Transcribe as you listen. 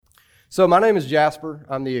So my name is Jasper.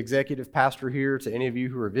 I'm the executive pastor here. To any of you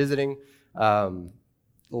who are visiting,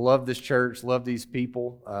 love this church, love these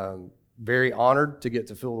people. Very honored to get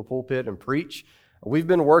to fill the pulpit and preach. We've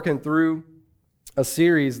been working through a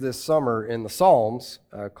series this summer in the Psalms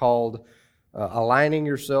called Aligning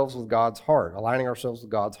Yourselves with God's Heart, Aligning Ourselves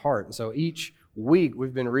with God's Heart. And so each week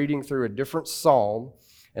we've been reading through a different psalm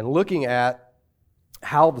and looking at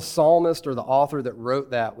how the psalmist or the author that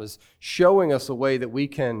wrote that was showing us a way that we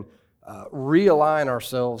can realign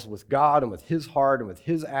ourselves with God and with His heart and with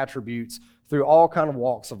His attributes through all kind of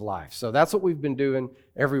walks of life. So that's what we've been doing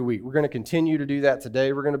every week. We're going to continue to do that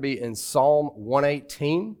today. We're going to be in Psalm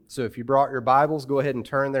 118. So if you brought your Bibles, go ahead and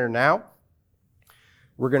turn there now.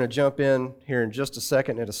 We're going to jump in here in just a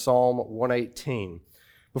second into Psalm 118.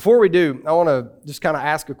 Before we do, I want to just kind of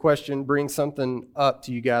ask a question, bring something up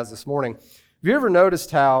to you guys this morning. Have you ever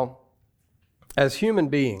noticed how, as human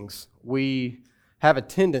beings, we have a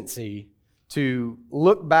tendency to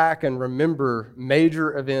look back and remember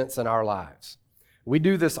major events in our lives? We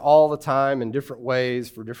do this all the time in different ways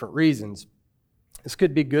for different reasons. This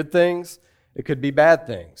could be good things. It could be bad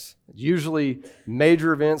things. It's usually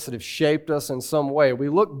major events that have shaped us in some way. We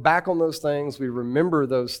look back on those things. We remember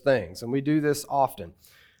those things, and we do this often.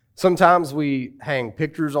 Sometimes we hang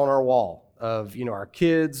pictures on our wall of, our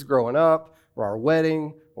kids growing up, or our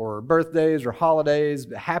wedding, or birthdays, or holidays,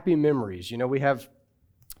 happy memories. We have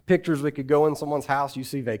pictures. We could go in someone's house. You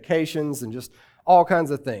see vacations and just all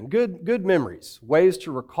kinds of things. Good memories, ways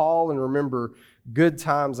to recall and remember good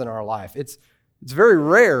times in our life. It's very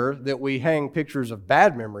rare that we hang pictures of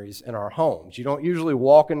bad memories in our homes. You don't usually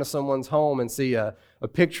walk into someone's home and see a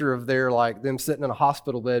picture of them sitting in a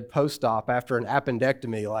hospital bed post-op after an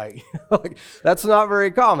appendectomy. Like that's not very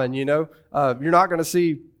common, You're not going to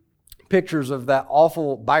see pictures of that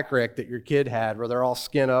awful bike wreck that your kid had where they're all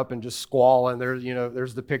skin up and just squalling.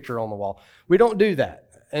 There's the picture on the wall. We don't do that.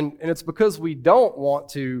 And it's because we don't want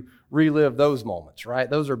to relive those moments, right?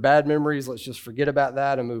 Those are bad memories. Let's just forget about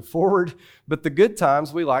that and move forward. But the good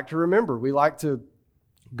times we like to remember. We like to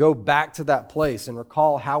go back to that place and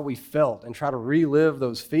recall how we felt and try to relive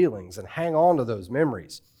those feelings and hang on to those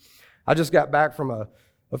memories. I just got back from a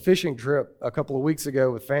fishing trip a couple of weeks ago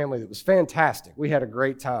with family that was fantastic. We had a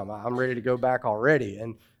great time. I'm ready to go back already,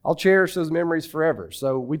 and I'll cherish those memories forever.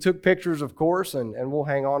 So we took pictures, of course, and we'll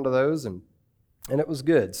hang on to those, and it was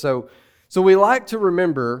good. So we like to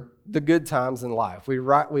remember the good times in life. We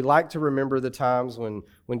like to remember the times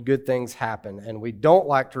when good things happen, and we don't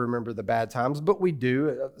like to remember the bad times, but we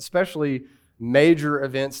do, especially major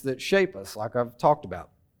events that shape us, like I've talked about.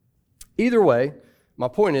 Either way, my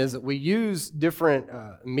point is that we use different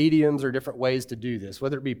mediums or different ways to do this,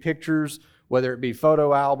 whether it be pictures, whether it be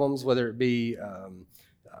photo albums, whether it be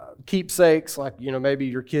keepsakes, like, maybe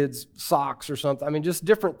your kids' socks or something. I mean, just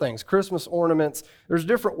different things, Christmas ornaments. There's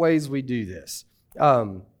different ways we do this.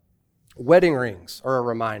 Wedding rings are a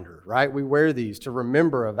reminder, right? We wear these to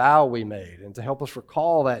remember a vow we made and to help us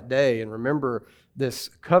recall that day and remember this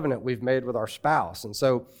covenant we've made with our spouse. And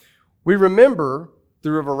so we remember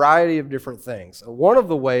through a variety of different things. One of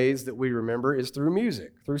the ways that we remember is through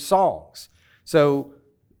music, through songs. So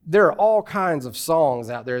there are all kinds of songs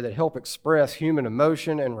out there that help express human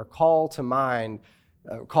emotion and call to mind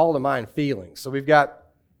feelings. So we've got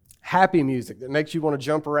happy music that makes you want to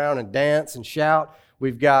jump around and dance and shout.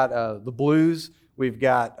 We've got the blues. We've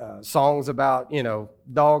got songs about,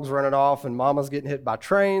 dogs running off and mamas getting hit by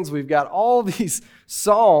trains. We've got all these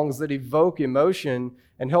songs that evoke emotion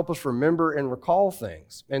and help us remember and recall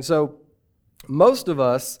things. And so most of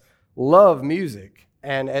us love music.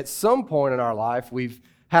 And at some point in our life, we've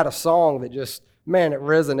had a song that just, it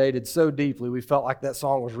resonated so deeply. We felt like that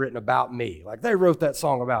song was written about me. Like they wrote that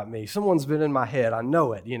song about me. Someone's been in my head. I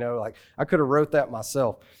know it, like I could have wrote that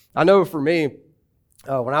myself. I know for me,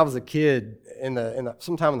 when I was a kid,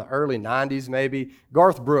 sometime in the early 90s maybe,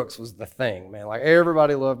 Garth Brooks was the thing, man. Like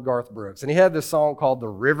everybody loved Garth Brooks. And he had this song called The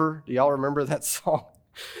River. Do y'all remember that song?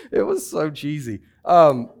 It was so cheesy.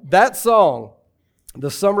 That song,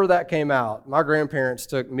 the summer that came out, my grandparents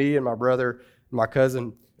took me and my brother and my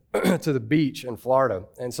cousin to the beach in Florida.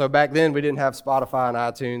 And so back then we didn't have Spotify and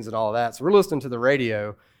iTunes and all of that. So we're listening to the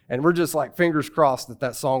radio and we're just like fingers crossed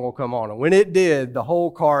that song will come on. And when it did, the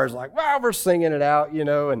whole car is like, wow, we're singing it out,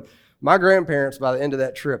 And my grandparents by the end of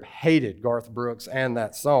that trip hated Garth Brooks and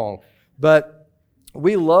that song. But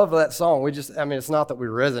we love that song. It's not that we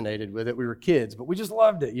resonated with it. We were kids, but we just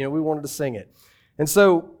loved it. We wanted to sing it. And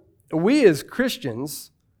so we as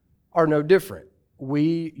Christians are no different.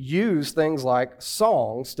 We use things like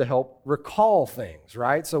songs to help recall things,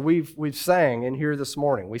 right? So we've sang in here this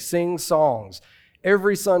morning. We sing songs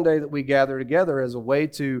every Sunday that we gather together as a way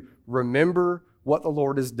to remember what the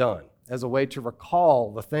Lord has done, as a way to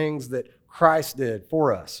recall the things that Christ did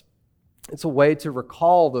for us. It's a way to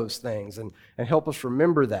recall those things and help us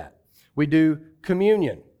remember that. We do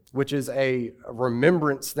communion, which is a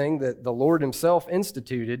remembrance thing that the Lord himself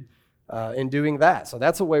instituted in doing that. So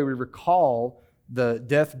that's a way we recall the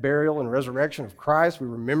death, burial, and resurrection of Christ. We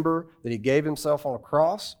remember that he gave himself on a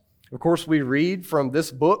cross. Of course, we read from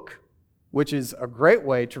this book, which is a great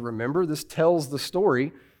way to remember. This tells the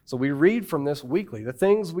story. So we read from this weekly. The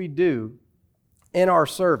things we do in our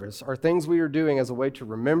service are things we are doing as a way to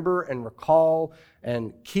remember and recall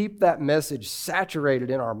and keep that message saturated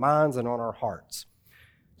in our minds and on our hearts.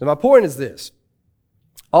 So my point is this.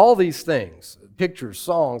 All these things, pictures,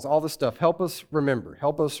 songs, all this stuff, help us remember,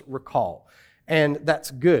 help us recall. And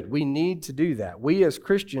that's good. We need to do that. We as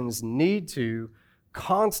Christians need to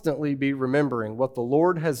constantly be remembering what the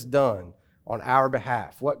Lord has done on our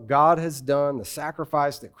behalf, what God has done, the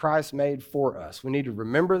sacrifice that Christ made for us. We need to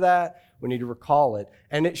remember that. We need to recall it.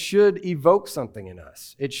 And it should evoke something in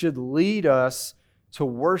us. It should lead us to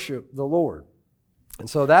worship the Lord. And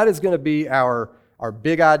so that is going to be our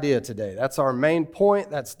big idea today. That's our main point.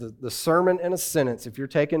 That's the sermon in a sentence. If you're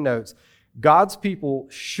taking notes, God's people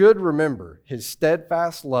should remember his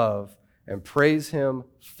steadfast love and praise him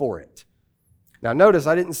for it. Now notice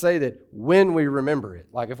I didn't say that when we remember it,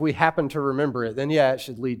 like if we happen to remember it, then yeah, it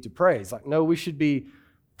should lead to praise. Like no, we should be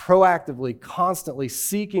proactively, constantly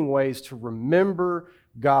seeking ways to remember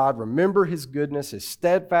God, remember his goodness, his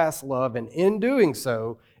steadfast love, and in doing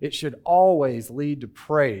so, it should always lead to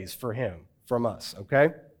praise for him from us,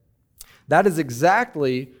 okay? That is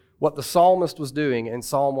exactly what the psalmist was doing in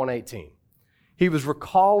Psalm 118. He was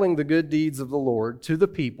recalling the good deeds of the Lord to the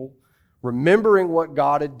people, remembering what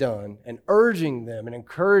God had done, and urging them and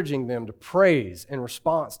encouraging them to praise in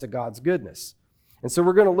response to God's goodness. And so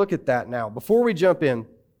we're going to look at that now. Before we jump in,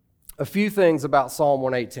 a few things about Psalm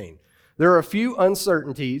 118. There are a few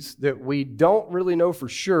uncertainties that we don't really know for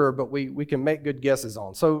sure, but we can make good guesses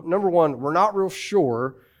on. So number one, we're not real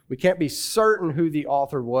sure. We can't be certain who the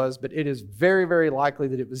author was, but it is very, very likely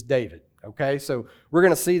that it was David. Okay, so we're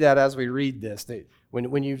going to see that as we read this. That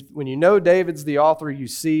when you know David's the author, you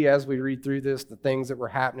see as we read through this the things that were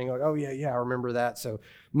happening. Like, oh yeah, I remember that. So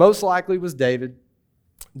most likely was David.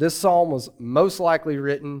 This psalm was most likely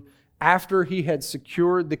written after he had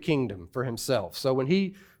secured the kingdom for himself. So when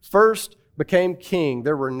he first became king,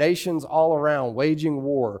 there were nations all around waging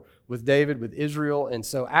war with David, with Israel. And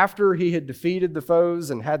so after he had defeated the foes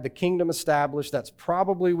and had the kingdom established, that's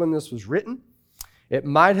probably when this was written. It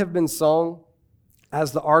might have been sung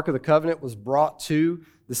as the Ark of the Covenant was brought to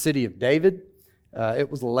the city of David. It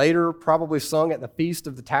was later probably sung at the Feast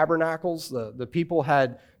of the Tabernacles. The people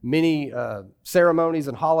had many ceremonies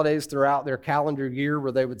and holidays throughout their calendar year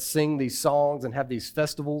where they would sing these songs and have these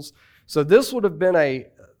festivals. So this would have been a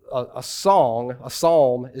song. A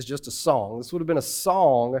psalm is just a song. This would have been a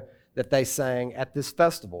song that they sang at this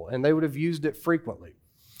festival, and they would have used it frequently.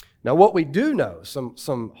 Now, what we do know,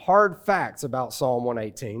 some hard facts about Psalm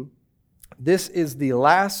 118, this is the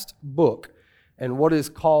last book in what is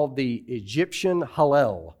called the Egyptian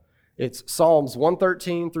Hallel. It's Psalms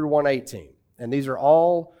 113 through 118, and these are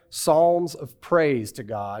all psalms of praise to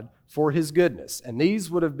God for his goodness, and these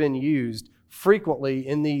would have been used frequently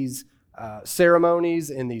in these ceremonies,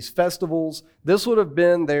 in these festivals. This would have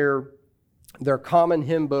been their common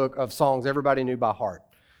hymn book of songs everybody knew by heart.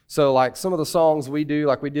 So like some of the songs we do,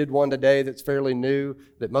 like we did one today that's fairly new,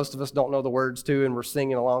 that most of us don't know the words to, and we're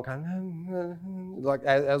singing along kind of like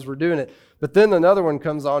as we're doing it. But then another one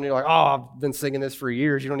comes on, and you're like, oh, I've been singing this for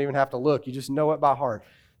years. You don't even have to look. You just know it by heart.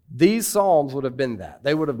 These psalms would have been that.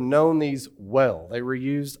 They would have known these well. They were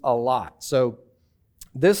used a lot. So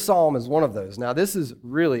this psalm is one of those. Now, this is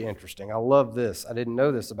really interesting. I love this. I didn't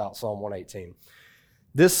know this about Psalm 118.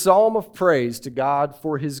 This psalm of praise to God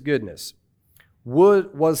for his goodness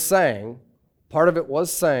was sang, part of it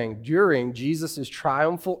was sang during Jesus'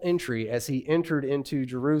 triumphal entry as he entered into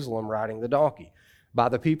Jerusalem riding the donkey by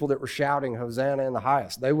the people that were shouting, Hosanna in the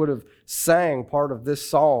highest. They would have sang part of this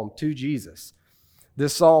psalm to Jesus.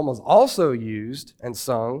 This psalm was also used and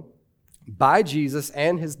sung by Jesus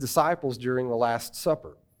and his disciples during the Last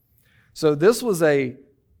Supper. So this is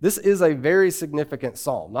a very significant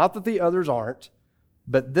psalm. Not that the others aren't,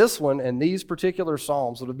 but this one and these particular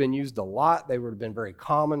psalms would have been used a lot. They would have been very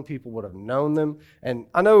common. People would have known them. And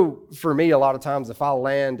I know for me, a lot of times if I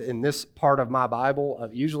land in this part of my Bible,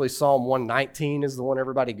 usually Psalm 119 is the one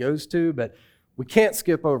everybody goes to, but we can't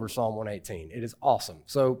skip over Psalm 118. It is awesome.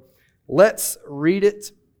 So let's read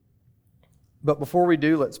it. But before we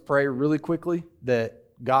do, let's pray really quickly that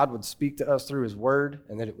God would speak to us through his word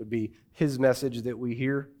and that it would be his message that we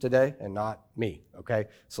hear today and not me, okay?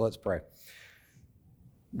 So let's pray.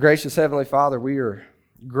 Gracious Heavenly Father, we are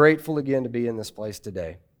grateful again to be in this place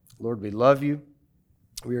today. Lord, we love you.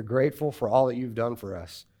 We are grateful for all that you've done for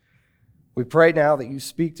us. We pray now that you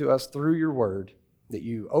speak to us through your word, that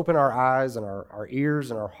you open our eyes and our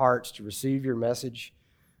ears and our hearts to receive your message,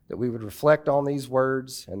 that we would reflect on these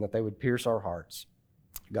words and that they would pierce our hearts.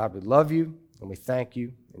 God, we love you and we thank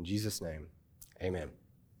you. In Jesus' name, amen.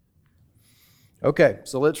 Okay,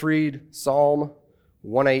 so let's read Psalm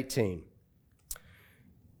 118.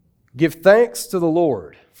 Give thanks to the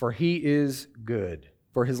Lord, for he is good,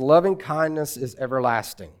 for his loving kindness is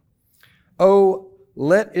everlasting. Oh,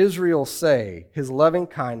 let Israel say, his loving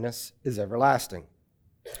kindness is everlasting.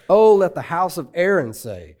 Oh, let the house of Aaron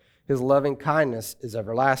say, his loving kindness is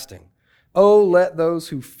everlasting. Oh, let those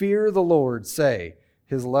who fear the Lord say,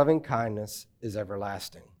 his loving kindness is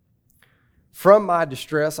everlasting. From my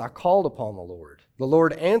distress I called upon the Lord. The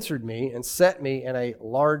Lord answered me and set me in a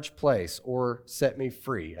large place, or set me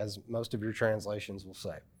free, as most of your translations will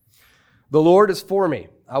say. The Lord is for me.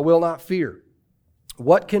 I will not fear.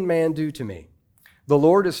 What can man do to me? The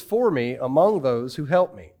Lord is for me among those who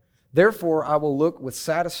help me. Therefore I will look with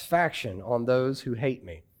satisfaction on those who hate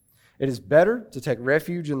me. It is better to take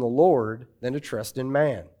refuge in the Lord than to trust in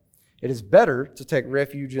man. It is better to take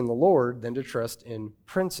refuge in the Lord than to trust in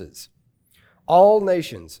princes. All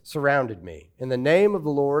nations surrounded me. In the name of the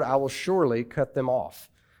Lord I will surely cut them off.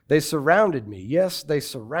 They surrounded me. Yes, they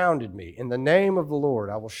surrounded me. In the name of the Lord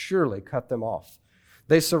I will surely cut them off.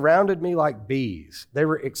 They surrounded me like bees. They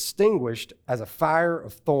were extinguished as a fire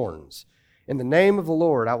of thorns. In the name of the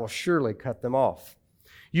Lord I will surely cut them off.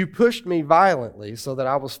 You pushed me violently so that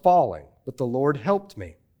I was falling, but the Lord helped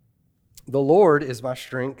me. The Lord is my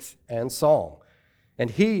strength and song, and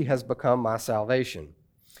he has become my salvation.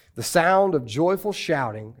 The sound of joyful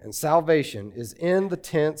shouting and salvation is in the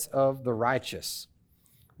tents of the righteous.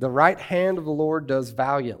 The right hand of the Lord does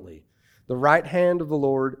valiantly. The right hand of the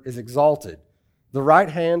Lord is exalted. The right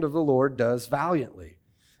hand of the Lord does valiantly.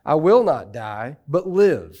 I will not die, but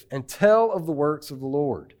live and tell of the works of the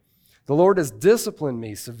Lord. The Lord has disciplined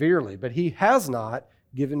me severely, but he has not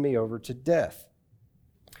given me over to death.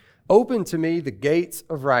 Open to me the gates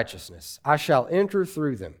of righteousness. I shall enter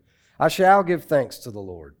through them. I shall give thanks to the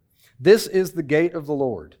Lord. This is the gate of the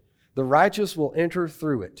Lord. The righteous will enter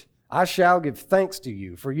through it. I shall give thanks to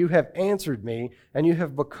you, for you have answered me, and you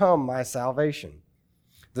have become my salvation.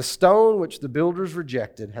 The stone which the builders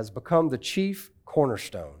rejected has become the chief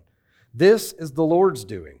cornerstone. This is the Lord's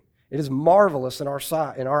doing. It is marvelous in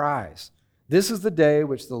our eyes. This is the day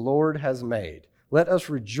which the Lord has made. Let us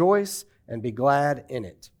rejoice and be glad in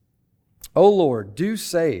it. O Lord, do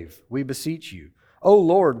save, we beseech you. O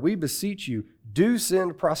Lord, we beseech you, do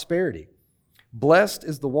send prosperity. Blessed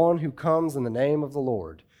is the one who comes in the name of the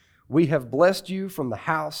Lord. We have blessed you from the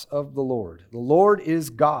house of the Lord. The Lord is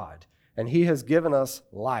God, and he has given us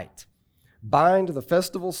light. Bind the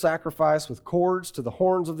festival sacrifice with cords to the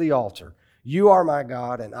horns of the altar. You are my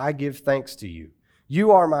God, and I give thanks to you.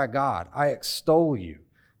 You are my God, I extol you.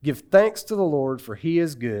 Give thanks to the Lord, for he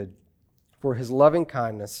is good, for his loving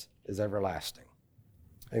kindness is everlasting.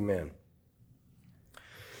 Amen.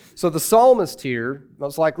 So the psalmist here,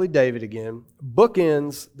 most likely David again,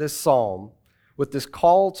 bookends this psalm with this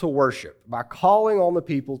call to worship by calling on the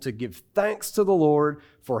people to give thanks to the Lord,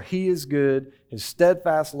 for he is good, his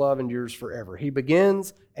steadfast love endures forever. He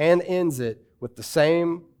begins and ends it with the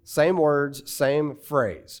same words, same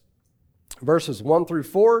phrase. Verses 1 through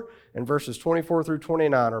 4 and verses 24 through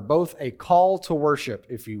 29 are both a call to worship,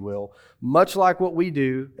 if you will, much like what we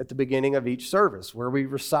do at the beginning of each service, where we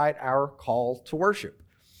recite our call to worship.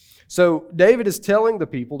 So David is telling the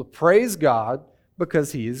people to praise God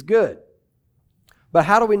because he is good. But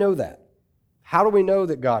how do we know that? How do we know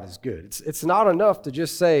that God is good? It's not enough to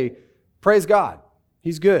just say, praise God.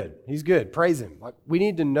 He's good. He's good. Praise him. We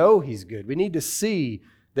need to know he's good. We need to see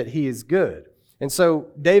that he is good. And so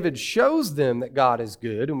David shows them that God is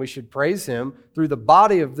good, and we should praise him through the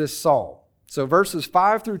body of this psalm. So verses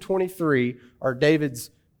 5 through 23 are David's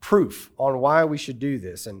proof on why we should do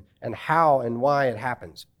this and how and why it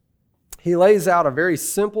happens. He lays out a very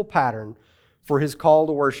simple pattern for his call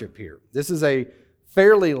to worship here. This is a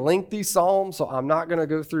fairly lengthy psalm, so I'm not going to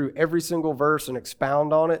go through every single verse and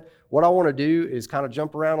expound on it. What I want to do is kind of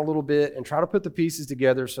jump around a little bit and try to put the pieces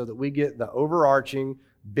together so that we get the overarching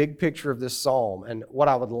big picture of this psalm. And what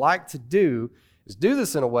I would like to do is do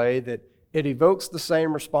this in a way that it evokes the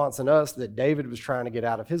same response in us that David was trying to get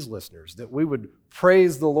out of his listeners, that we would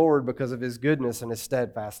praise the Lord because of his goodness and his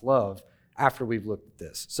steadfast love after we've looked at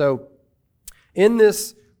this. So In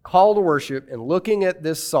this call to worship and looking at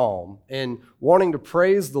this psalm and wanting to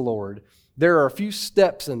praise the Lord, there are a few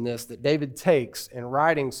steps in this that David takes in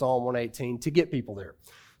writing Psalm 118 to get people there.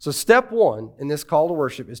 So step one in this call to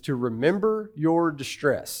worship is to remember your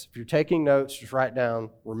distress. If you're taking notes, just write down,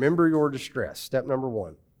 remember your distress. Step number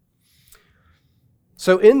one.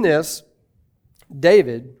 So in this,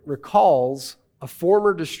 David recalls a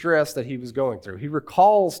former distress that he was going through. He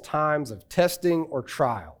recalls times of testing or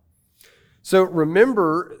trial. So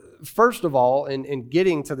remember, first of all, in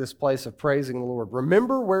getting to this place of praising the Lord,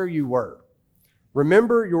 remember where you were.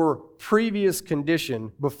 Remember your previous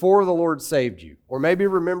condition before the Lord saved you. Or maybe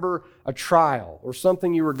remember a trial or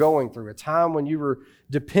something you were going through, a time when you were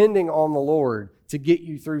depending on the Lord to get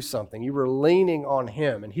you through something. You were leaning on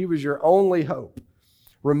Him, and He was your only hope.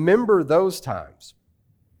 Remember those times.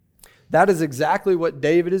 That is exactly what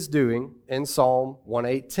David is doing in Psalm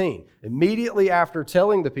 118. Immediately after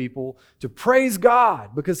telling the people to praise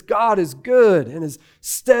God because God is good and His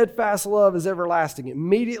steadfast love is everlasting,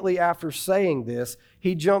 immediately after saying this,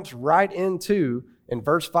 he jumps right into, in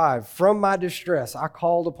verse 5, from my distress I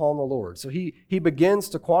called upon the Lord. So he begins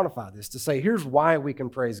to quantify this, to say, here's why we can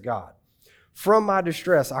praise God. From my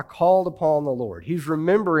distress I called upon the Lord. He's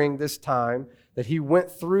remembering this time that he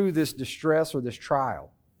went through this distress or this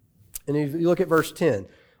trial. And if you look at verse 10,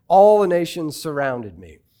 all the nations surrounded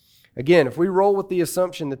me. Again, if we roll with the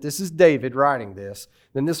assumption that this is David writing this,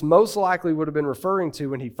 then this most likely would have been referring to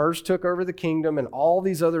when he first took over the kingdom and all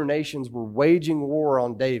these other nations were waging war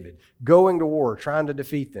on David, going to war, trying to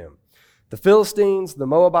defeat them. The Philistines, the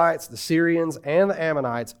Moabites, the Syrians, and the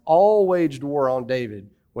Ammonites all waged war on David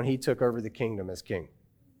when he took over the kingdom as king.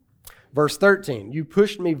 Verse 13, you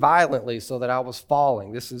pushed me violently so that I was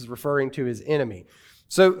falling. This is referring to his enemy.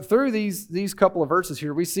 So through these couple of verses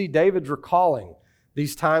here, we see David's recalling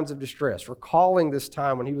these times of distress, recalling this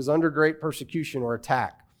time when he was under great persecution or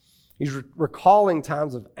attack. He's recalling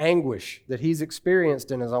times of anguish that he's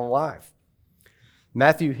experienced in his own life.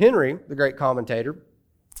 Matthew Henry, the great commentator,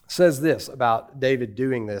 says this about David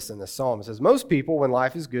doing this in this psalm. It says, most people, when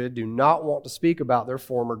life is good, do not want to speak about their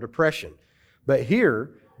former depression. But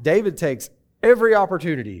here, David takes every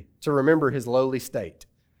opportunity to remember his lowly state.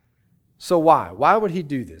 So why? Why would he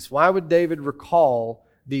do this? Why would David recall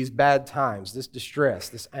these bad times, this distress,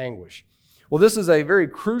 this anguish? Well, this is a very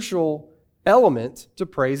crucial element to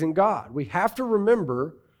praising God. We have to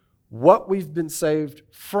remember what we've been saved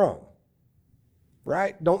from,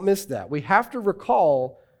 right? Don't miss that. We have to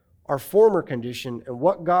recall our former condition and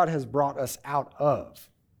what God has brought us out of.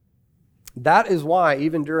 That is why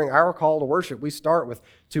even during our call to worship, we start with,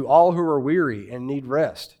 to all who are weary and need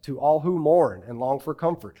rest, to all who mourn and long for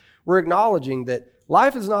comfort. We're acknowledging that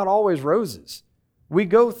life is not always roses. We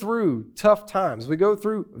go through tough times. We go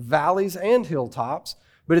through valleys and hilltops,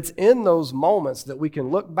 but it's in those moments that we can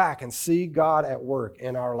look back and see God at work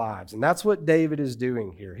in our lives. And that's what David is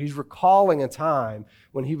doing here. He's recalling a time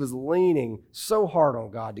when he was leaning so hard on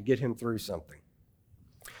God to get him through something.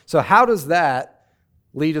 So how does that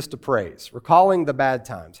lead us to praise? Recalling the bad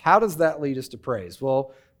times. How does that lead us to praise?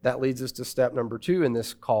 Well, that leads us to step number 2 in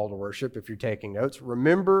this call to worship, if you're taking notes.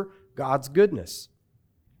 Remember God's goodness.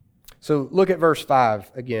 So look at verse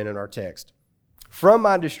 5 again in our text. From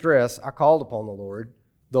my distress I called upon the Lord.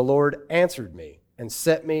 The Lord answered me and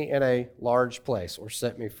set me in a large place, or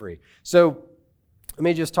set me free. So let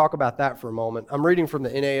me just talk about that for a moment. I'm reading from the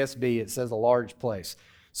NASB. It says a large place.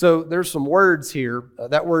 So there's some words here.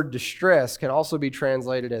 That word distress can also be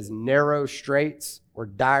translated as narrow straits or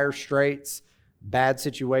dire straits, bad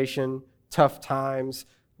situation, tough times,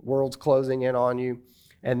 world's closing in on you.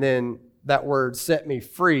 And then that word set me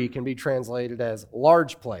free can be translated as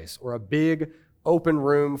large place, or a big open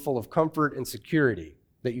room full of comfort and security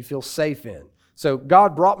that you feel safe in. So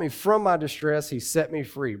God brought me from my distress. He set me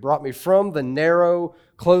free, brought me from the narrow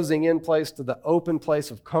closing in place to the open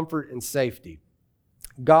place of comfort and safety.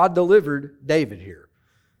 God delivered David here.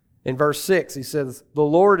 In verse 6, he says, the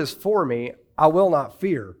Lord is for me, I will not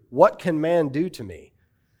fear. What can man do to me?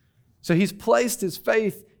 So he's placed his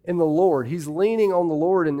faith in the Lord. He's leaning on the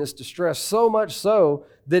Lord in this distress, so much so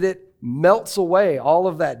that it melts away all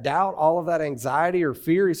of that doubt, all of that anxiety or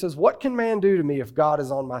fear. He says, what can man do to me if God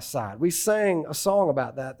is on my side? We sang a song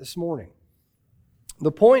about that this morning.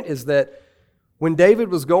 The point is that when David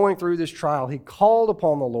was going through this trial, he called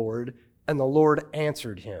upon the Lord, and the Lord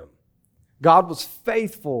answered him. God was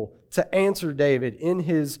faithful to answer David in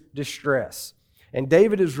his distress. And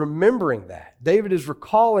David is remembering that. David is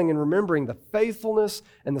recalling and remembering the faithfulness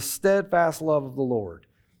and the steadfast love of the Lord.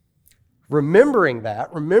 Remembering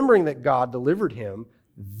that God delivered him,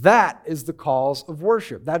 That is the cause of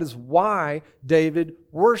worship. That is why David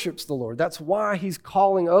worships the Lord. That's why he's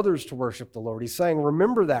calling others to worship the Lord. He's saying,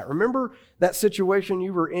 remember that. Remember that situation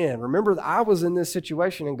you were in. Remember that I was in this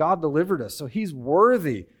situation and God delivered us. So he's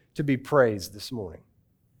worthy to be praised this morning.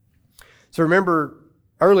 So remember,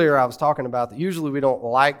 earlier I was talking about that usually we don't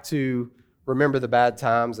like to remember the bad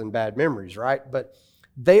times and bad memories, right? But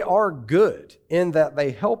they are good in that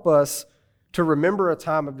they help us to remember a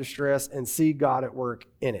time of distress and see God at work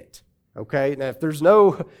in it, okay? Now, if there's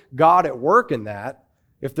no God at work in that,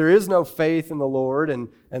 if there is no faith in the Lord and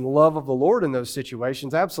love of the Lord in those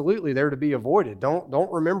situations, absolutely they're to be avoided.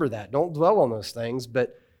 Don't remember that. Don't dwell on those things.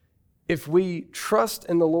 But if we trust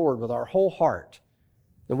in the Lord with our whole heart,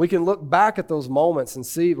 then we can look back at those moments and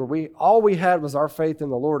see where all we had was our faith in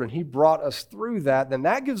the Lord and He brought us through that, then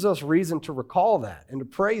that gives us reason to recall that and to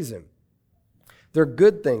praise Him. They're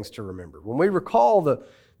good things to remember. When we recall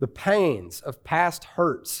the pains of past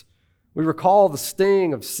hurts, we recall the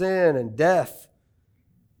sting of sin and death,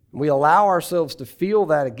 we allow ourselves to feel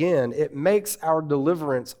that again, it makes our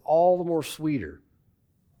deliverance all the more sweeter.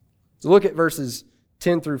 So look at verses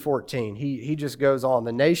 10 through 14. He just goes on.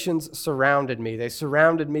 The nations surrounded me. They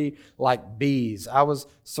surrounded me like bees. I was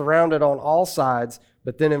surrounded on all sides.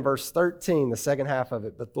 But then in verse 13, the second half of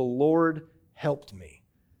it, but the Lord helped me.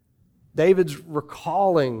 David's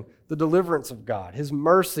recalling the deliverance of God, His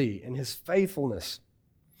mercy and His faithfulness.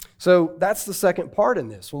 So that's the second part in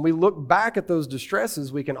this. When we look back at those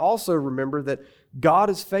distresses, we can also remember that God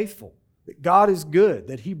is faithful, that God is good,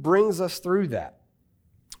 that He brings us through that.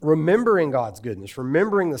 Remembering God's goodness,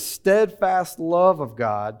 remembering the steadfast love of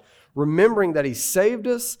God, remembering that He saved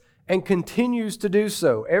us and continues to do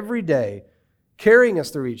so every day, carrying us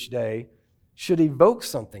through each day, should evoke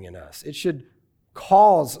something in us. It should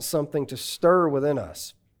cause something to stir within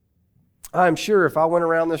us. I'm sure if I went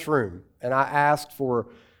around this room and I asked for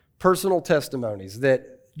personal testimonies,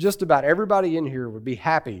 that just about everybody in here would be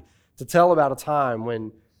happy to tell about a time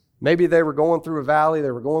when maybe they were going through a valley,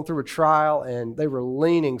 they were going through a trial, and they were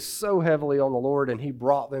leaning so heavily on the Lord, and He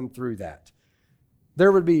brought them through that.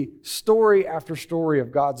 There would be story after story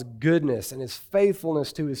of God's goodness and His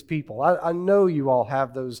faithfulness to His people. I know you all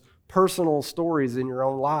have those personal stories in your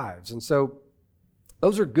own lives, and so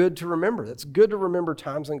those are good to remember. It's good to remember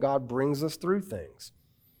times when God brings us through things.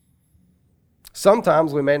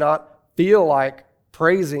 Sometimes we may not feel like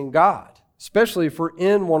praising God, especially if we're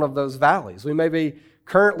in one of those valleys. We may be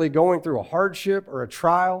currently going through a hardship or a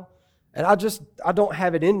trial, and I don't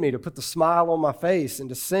have it in me to put the smile on my face and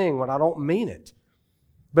to sing when I don't mean it.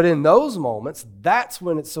 But in those moments, that's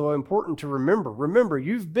when it's so important to remember. Remember,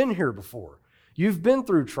 you've been here before. You've been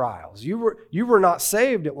through trials. You were not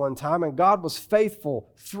saved at one time, and God was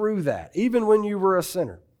faithful through that, even when you were a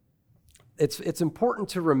sinner. It's important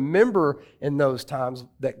to remember in those times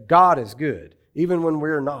that God is good, even when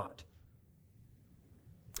we're not.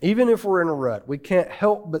 Even if we're in a rut, we can't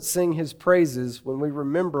help but sing His praises when we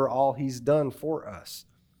remember all He's done for us.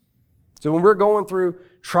 So when we're going through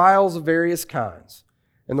trials of various kinds,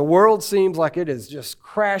 and the world seems like it is just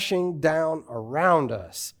crashing down around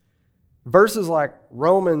us, verses like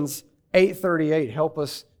Romans 8:38 help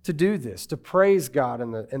us to do this, to praise God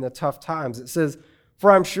in the tough times. It says, "For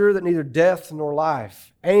I'm sure that neither death nor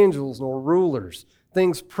life, angels nor rulers,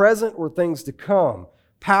 things present or things to come,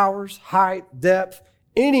 powers, height, depth,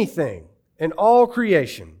 anything in all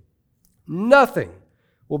creation, nothing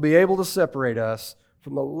will be able to separate us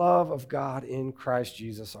from the love of God in Christ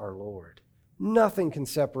Jesus our Lord." Nothing can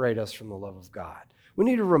separate us from the love of God. We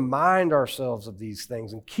need to remind ourselves of these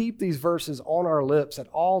things and keep these verses on our lips at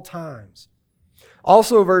all times.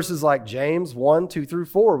 Also verses like James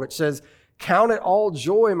 1:2-4, which says, "Count it all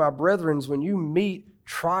joy, my brethren, when you meet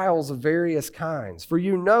trials of various kinds. For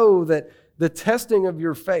you know that the testing of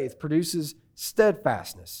your faith produces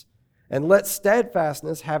steadfastness. And let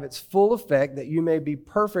steadfastness have its full effect, that you may be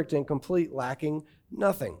perfect and complete, lacking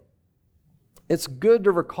nothing." It's good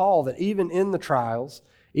to recall that even in the trials,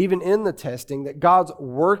 even in the testing, that God's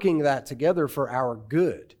working that together for our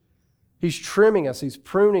good. He's trimming us. He's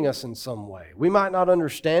pruning us in some way. We might not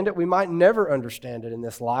understand it. We might never understand it in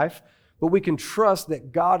this life, but we can trust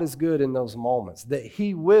that God is good in those moments, that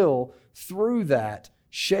He will, through that,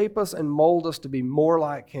 shape us and mold us to be more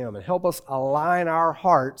like Him and help us align our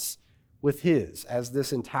hearts with His, as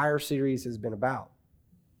this entire series has been about.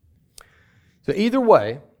 So either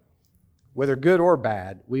way, whether good or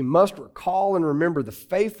bad, we must recall and remember the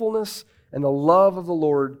faithfulness and the love of the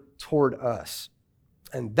Lord toward us.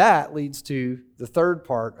 And that leads to the third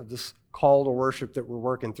part of this call to worship that we're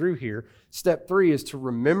working through here. Step 3 is to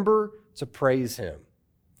remember to praise Him.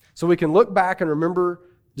 So we can look back and remember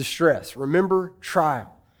distress. Remember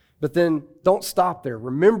trial. But then don't stop there.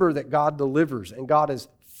 Remember that God delivers and God is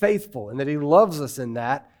faithful and that He loves us in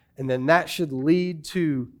that. And then that should lead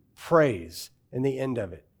to praise in the end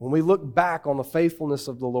of it. When we look back on the faithfulness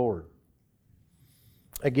of the Lord.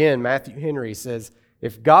 Again, Matthew Henry says,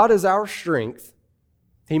 if God is our strength,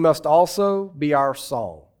 He must also be our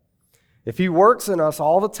song. If He works in us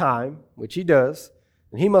all the time, which He does,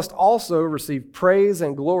 then He must also receive praise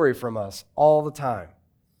and glory from us all the time.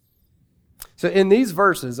 So in these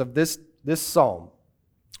verses of this psalm,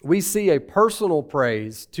 we see a personal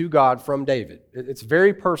praise to God from David. It's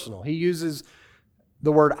very personal. He uses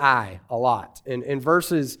the word I a lot. In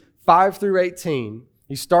verses 5 through 18,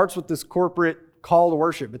 he starts with this corporate call to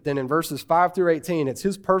worship, but then in verses 5 through 18, it's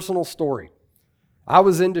his personal story. I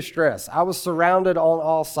was in distress. I was surrounded on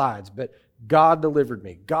all sides, but God delivered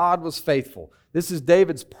me. God was faithful. This is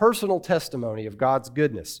David's personal testimony of God's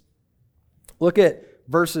goodness. Look at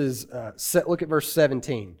verse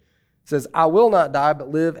 17. It says, I will not die, but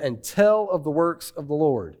live and tell of the works of the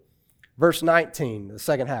Lord. Verse 19, the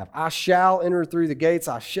second half, I shall enter through the gates.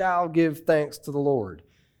 I shall give thanks to the Lord.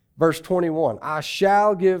 Verse 21, I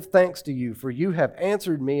shall give thanks to you, for you have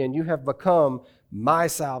answered me and you have become my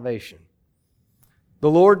salvation.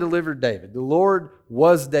 The Lord delivered David. The Lord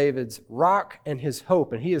was David's rock and his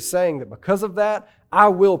hope. And he is saying that because of that, I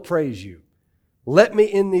will praise you. Let me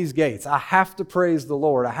in these gates. I have to praise the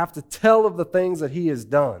Lord. I have to tell of the things that He has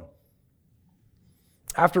done.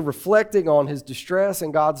 After reflecting on his distress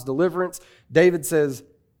and God's deliverance, David says,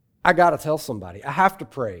 I got to tell somebody. I have to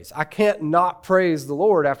praise. I can't not praise the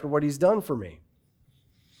Lord after what He's done for me.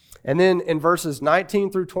 And then in verses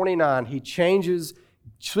 19 through 29, he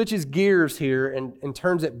switches gears here and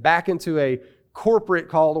turns it back into a corporate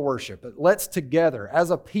call to worship. But let's together,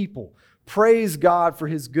 as a people, praise God for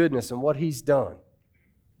His goodness and what He's done.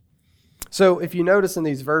 So if you notice in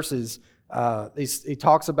these verses, he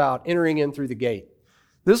talks about entering in through the gate.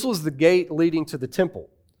 This was the gate leading to the temple.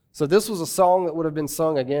 So this was a song that would have been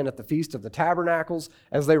sung again at the Feast of the Tabernacles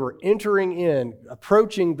as they were entering in,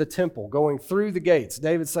 approaching the temple, going through the gates.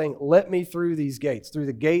 David's saying, let me through these gates, through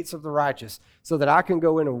the gates of the righteous, so that I can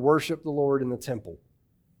go in and worship the Lord in the temple.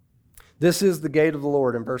 This is the gate of the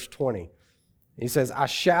Lord in verse 20. He says, I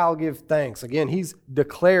shall give thanks. Again, he's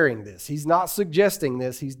declaring this. He's not suggesting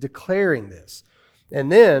this. He's declaring this.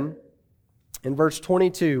 And then in verse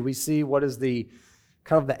 22, we see what is the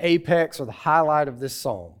kind of the apex or the highlight of this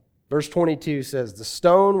psalm. Verse 22 says, the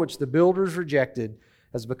stone which the builders rejected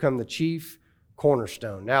has become the chief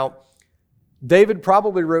cornerstone. Now, David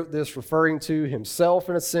probably wrote this referring to himself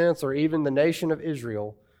in a sense, or even the nation of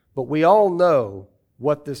Israel, but we all know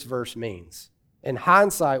what this verse means. In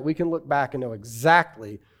hindsight, we can look back and know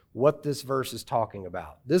exactly what this verse is talking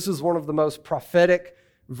about. This is one of the most prophetic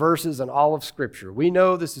verses in all of Scripture. We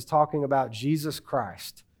know this is talking about Jesus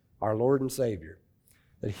Christ, our Lord and Savior.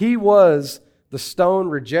 That He was the stone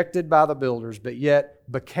rejected by the builders, but yet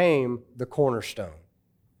became the cornerstone.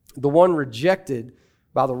 The one rejected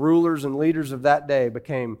by the rulers and leaders of that day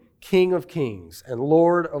became King of Kings and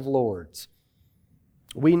Lord of Lords.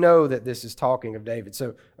 We know that this is talking of David,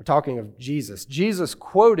 so talking of Jesus. Jesus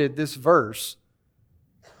quoted this verse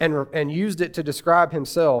and used it to describe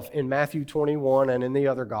Himself in Matthew 21 and in the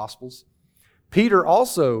other Gospels. Peter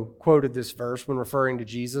also quoted this verse when referring to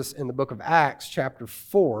Jesus in the book of Acts, chapter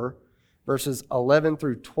 4, verses 11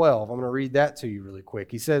 through 12. I'm going to read that to you really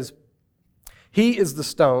quick. He says, He is the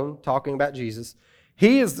stone, talking about Jesus,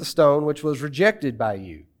 He is the stone which was rejected by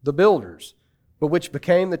you, the builders, but which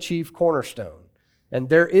became the chief cornerstone. And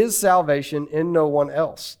there is salvation in no one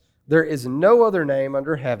else. There is no other name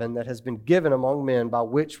under heaven that has been given among men by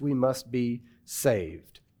which we must be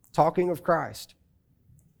saved. Talking of Christ.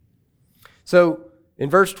 So in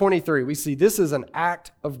verse 23, we see this is an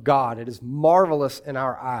act of God. It is marvelous in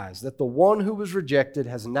our eyes that the one who was rejected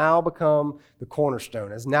has now become the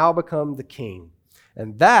cornerstone, has now become the king.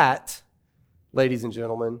 And that, ladies and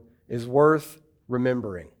gentlemen, is worth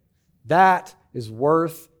remembering. That is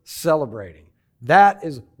worth celebrating. That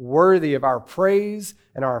is worthy of our praise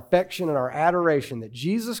and our affection and our adoration that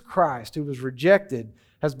Jesus Christ, who was rejected,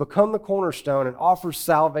 has become the cornerstone and offers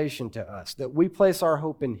salvation to us, that we place our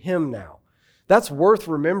hope in Him now. That's worth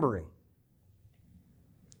remembering.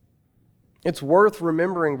 It's worth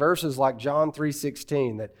remembering verses like John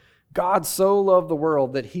 3:16, that God so loved the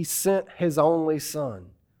world that He sent His only Son.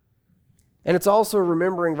 And it's also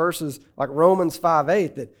remembering verses like Romans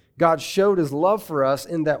 5:8, that God showed His love for us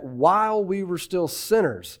in that while we were still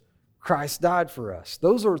sinners, Christ died for us.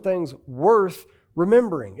 Those are things worth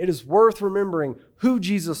remembering. It is worth remembering who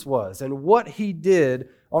Jesus was and what He did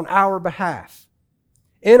on our behalf.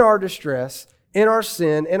 In our distress, in our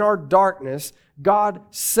sin, in our darkness, God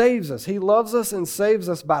saves us. He loves us and saves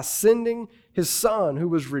us by sending His Son, who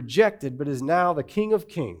was rejected but is now the King of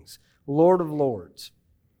Kings, Lord of Lords.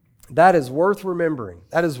 That is worth remembering.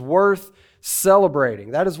 That is worth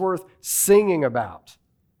celebrating. That is worth singing about.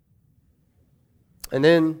 And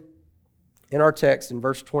then in our text in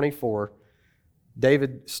verse 24,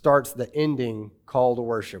 David starts the ending call to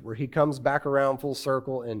worship, where he comes back around full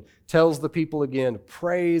circle and tells the people again to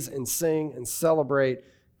praise and sing and celebrate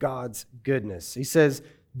God's goodness. He says,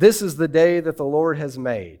 "This is the day that the Lord has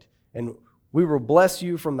made, and we will bless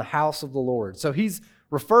you from the house of the Lord." So he's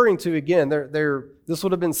referring to, again, this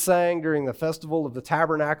would have been sang during the festival of the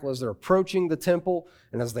tabernacle as they're approaching the temple,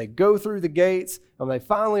 and as they go through the gates, and they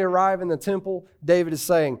finally arrive in the temple, David is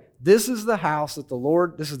saying, this is the house that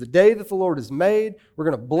this is the day that the Lord has made. We're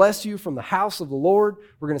going to bless you from the house of the Lord.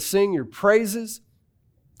 We're going to sing your praises.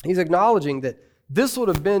 He's acknowledging that this would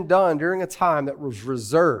have been done during a time that was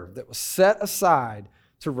reserved, that was set aside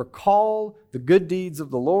to recall the good deeds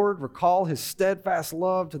of the Lord, recall His steadfast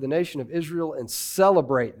love to the nation of Israel, and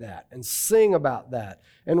celebrate that, and sing about that,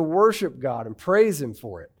 and worship God, and praise Him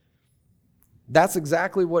for it. That's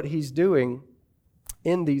exactly what he's doing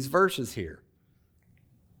in these verses here.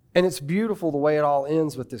 And it's beautiful the way it all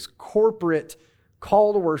ends with this corporate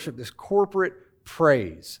call to worship, this corporate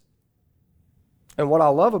praise. And what I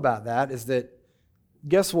love about that is that,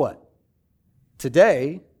 guess what?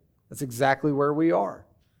 Today, that's exactly where we are.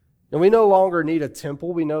 And we no longer need a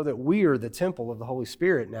temple. We know that we are the temple of the Holy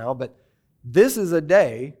Spirit now, but this is a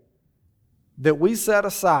day that we set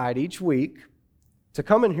aside each week to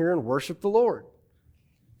come in here and worship the Lord,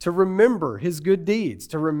 to remember His good deeds,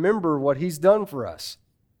 to remember what He's done for us.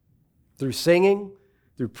 Through singing,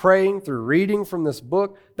 through praying, through reading from this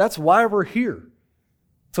book, that's why we're here.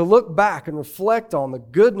 To look back and reflect on the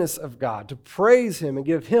goodness of God, to praise Him and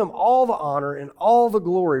give Him all the honor and all the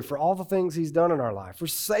glory for all the things He's done in our life, for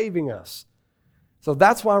saving us. So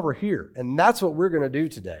that's why we're here, and that's what we're going to do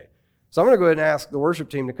today. So I'm going to go ahead and ask the worship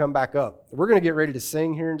team to come back up. We're going to get ready to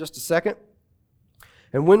sing here in just a second.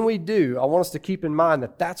 And when we do, I want us to keep in mind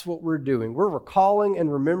that that's what we're doing. We're recalling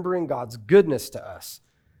and remembering God's goodness to us.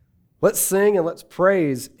 Let's sing and let's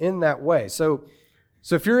praise in that way. So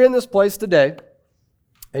if you're in this place today,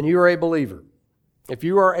 and you are a believer, if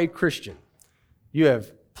you are a Christian, you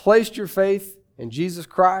have placed your faith in Jesus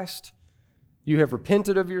Christ, you have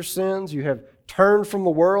repented of your sins, you have turned from the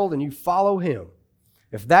world, and you follow Him.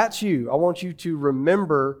 If that's you, I want you to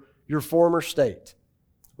remember your former state.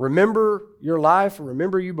 Remember your life, or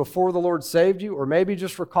remember you before the Lord saved you, or maybe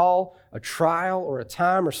just recall a trial or a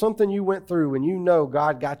time or something you went through when you know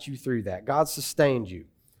God got you through that. God sustained you.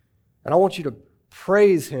 And I want you to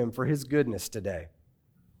praise Him for His goodness today.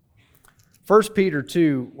 1 Peter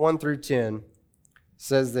 2, 1 through 10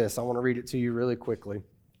 says this. I want to read it to you really quickly.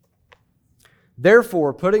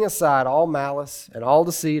 "Therefore, putting aside all malice and all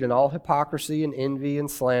deceit and all hypocrisy and envy and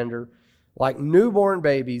slander, like newborn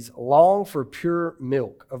babies, long for pure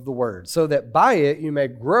milk of the word, so that by it you may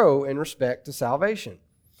grow in respect to salvation,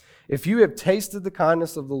 if you have tasted the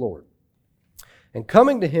kindness of the Lord. And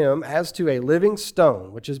coming to Him as to a living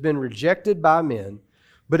stone, which has been rejected by men,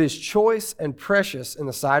 but is choice and precious in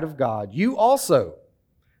the sight of God, you also,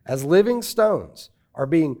 as living stones, are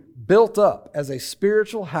being built up as a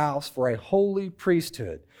spiritual house for a holy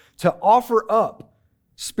priesthood, to offer up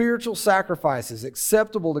spiritual sacrifices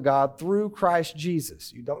acceptable to God through Christ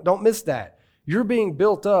Jesus." You don't miss that. You're being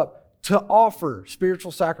built up to offer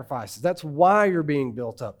spiritual sacrifices. That's why you're being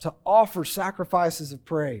built up, to offer sacrifices of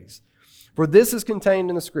praise. "For this is contained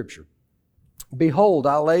in the Scripture. Behold,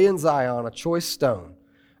 I lay in Zion a choice stone,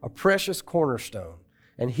 a precious cornerstone,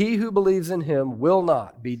 and he who believes in Him will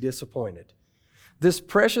not be disappointed. This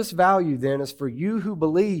precious value then is for you who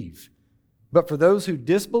believe, but for those who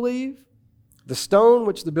disbelieve, the stone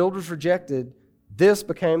which the builders rejected, this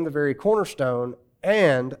became the very cornerstone,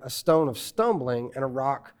 and a stone of stumbling and a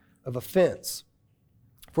rock of offense.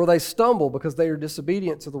 For they stumble because they are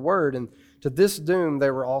disobedient to the word, and to this doom they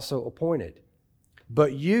were also appointed.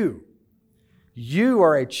 But you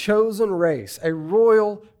are a chosen race, a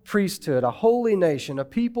royal priesthood, a holy nation, a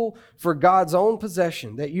people for God's own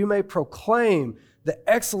possession, that you may proclaim the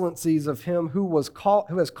excellencies of Him who has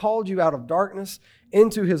called you out of darkness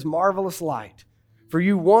into His marvelous light. For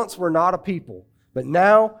you once were not a people, but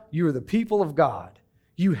now you are the people of God.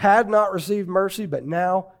 You had not received mercy, but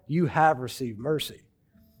now you have received mercy."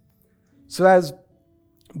 So as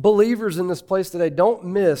believers in this place today, don't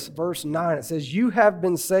miss verse 9. It says, you have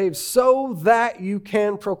been saved so that you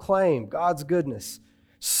can proclaim God's goodness,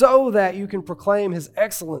 so that you can proclaim His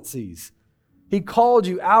excellencies. He called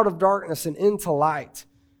you out of darkness and into light,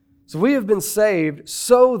 So we have been saved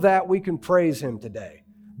so that we can praise Him today.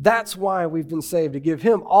 That's why we've been saved, to give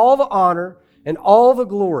Him all the honor and all the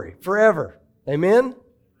glory forever. Amen?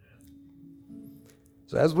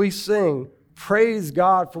 So as we sing, praise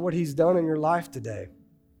God for what He's done in your life today.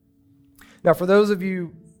 Now, for those of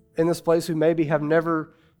you in this place who maybe have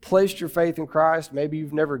never placed your faith in Christ, maybe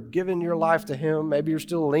you've never given your life to Him, maybe you're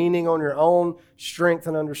still leaning on your own strength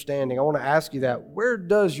and understanding, I want to ask you that. Where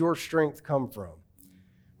does your strength come from?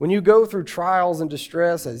 When you go through trials and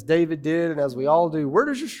distress, as David did and as we all do, where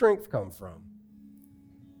does your strength come from?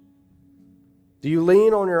 Do you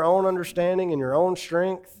lean on your own understanding and your own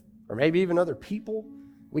strength, or maybe even other people?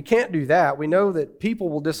 We can't do that. We know that people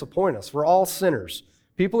will disappoint us. We're all sinners.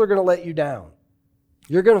 People are going to let you down.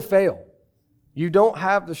 You're going to fail. You don't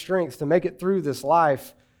have the strength to make it through this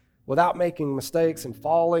life without making mistakes and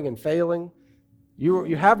falling and failing.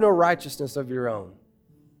 You have no righteousness of your own.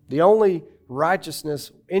 The only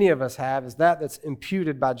righteousness any of us have is that's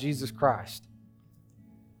imputed by Jesus Christ.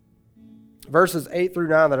 Verses 8 through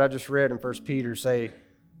 9 that I just read in 1 Peter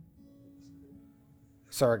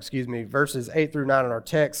verses 8 through 9 in our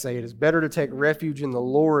text say, it is better to take refuge in the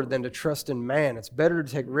Lord than to trust in man. It's better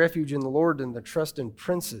to take refuge in the Lord than to trust in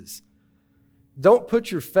princes. Don't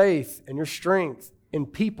put your faith and your strength in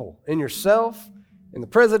people, in yourself, in the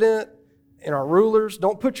president, in our rulers.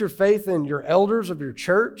 Don't put your faith in your elders of your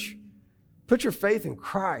church. Put your faith in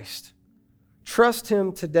Christ. Trust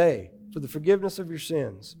Him today for the forgiveness of your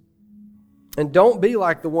sins. And don't be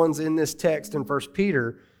like the ones in this text in 1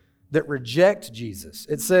 Peter that reject Jesus.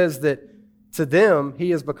 It says that to them, He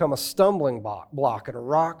has become a stumbling block and a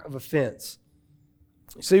rock of offense.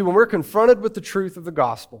 See, when we're confronted with the truth of the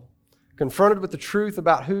gospel, confronted with the truth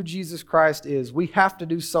about who Jesus Christ is, we have to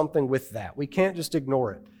do something with that. We can't just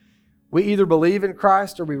ignore it. We either believe in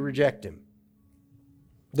Christ or we reject Him.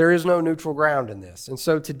 There is no neutral ground in this. And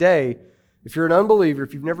so today, if you're an unbeliever,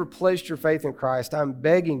 if you've never placed your faith in Christ, I'm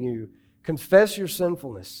begging you, confess your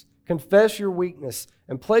sinfulness, confess your weakness,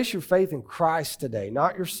 and place your faith in Christ today,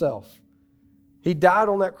 not yourself. He died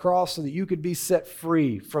on that cross so that you could be set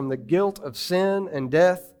free from the guilt of sin and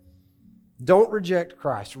death. Don't reject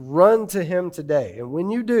Christ. Run to Him today. And when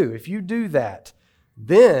you do, if you do that,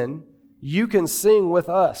 then you can sing with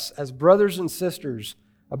us as brothers and sisters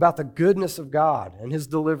about the goodness of God and His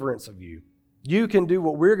deliverance of you. You can do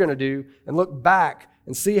what we're going to do and look back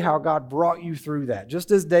and see how God brought you through that,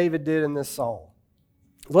 just as David did in this psalm.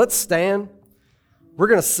 Let's stand. We're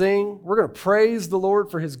going to sing. We're going to praise the Lord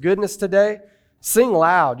for His goodness today. Sing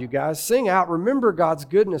loud, you guys. Sing out. Remember God's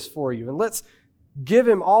goodness for you. And let's give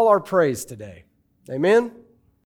Him all our praise today. Amen.